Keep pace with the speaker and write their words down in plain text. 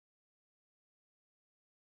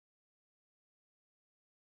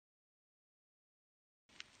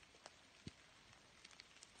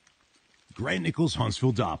Grant Nickalls,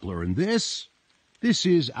 Huntsville Doppler, and this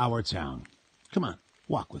is our town. Come on,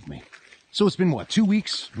 walk with me. So it's been, what, 2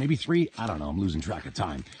 weeks, maybe 3? I don't know, I'm losing track of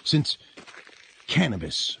time. Since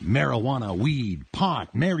cannabis, marijuana, weed,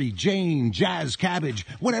 pot, Mary Jane, jazz cabbage,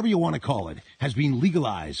 whatever you want to call it, has been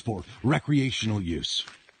legalized for recreational use.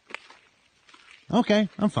 Okay,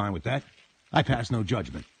 I'm fine with that. I pass no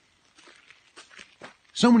judgment.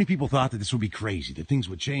 So many people thought that this would be crazy, that things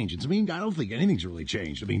would change. And I mean, I don't think anything's really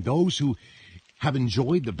changed. I mean, those who have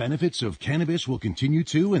enjoyed the benefits of cannabis will continue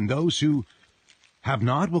to, and those who have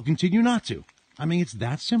not will continue not to. I mean, it's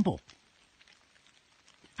that simple.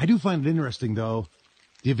 I do find it interesting, though,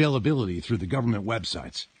 the availability through the government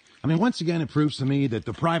websites. I mean, once again, it proves to me that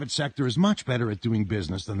the private sector is much better at doing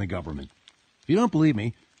business than the government. If you don't believe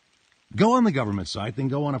me, go on the government site, then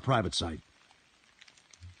go on a private site.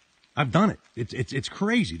 I've done it. It's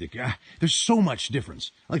crazy. There's so much difference.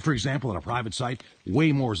 Like, for example, on a private site,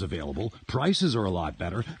 way more is available. Prices are a lot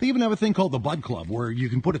better. They even have a thing called the Bud Club where you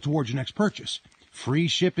can put it towards your next purchase. Free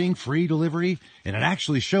shipping, free delivery, and it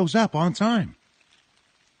actually shows up on time.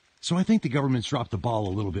 So I think the government's dropped the ball a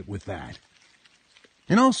little bit with that.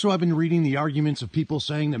 And also, I've been reading the arguments of people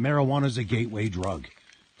saying that marijuana is a gateway drug.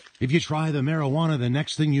 If you try the marijuana, the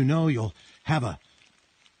next thing you know, you'll have a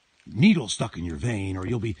needle stuck in your vein, or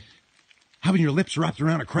you'll be having your lips wrapped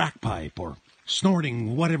around a crack pipe, or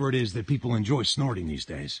snorting whatever it is that people enjoy snorting these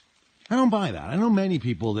days. I don't buy that. I know many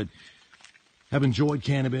people that have enjoyed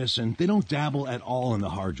cannabis, and they don't dabble at all in the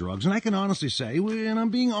hard drugs. And I can honestly say, and I'm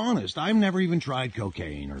being honest, I've never even tried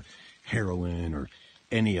cocaine or heroin or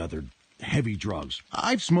any other heavy drugs.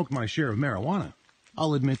 I've smoked my share of marijuana.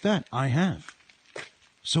 I'll admit that. I have.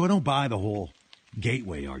 So I don't buy the whole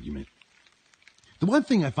gateway argument. The one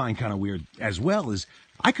thing I find kind of weird as well is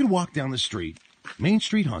I could walk down the street, Main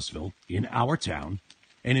Street, Huntsville, in our town,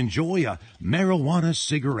 and enjoy a marijuana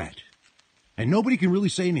cigarette. And nobody can really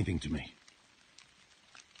say anything to me.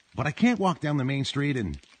 But I can't walk down the main street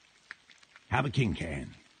and have a King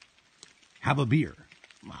Can, have a beer.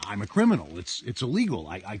 I'm a criminal. It's illegal.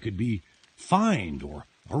 I could be fined or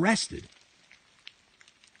arrested.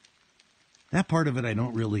 That part of it I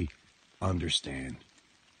don't really understand.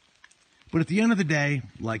 But at the end of the day,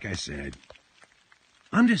 like I said,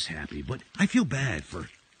 I'm just happy, but I feel bad for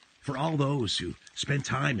all those who spent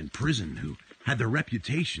time in prison, who had their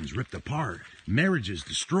reputations ripped apart, marriages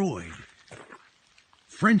destroyed,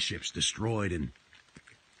 friendships destroyed, and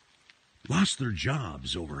lost their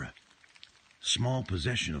jobs over a small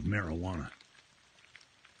possession of marijuana.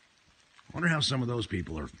 I wonder how some of those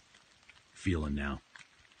people are feeling now.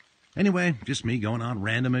 Anyway, just me going on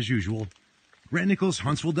random as usual. Grant Nickalls,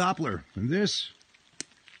 Huntsville Doppler, and this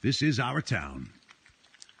is our town.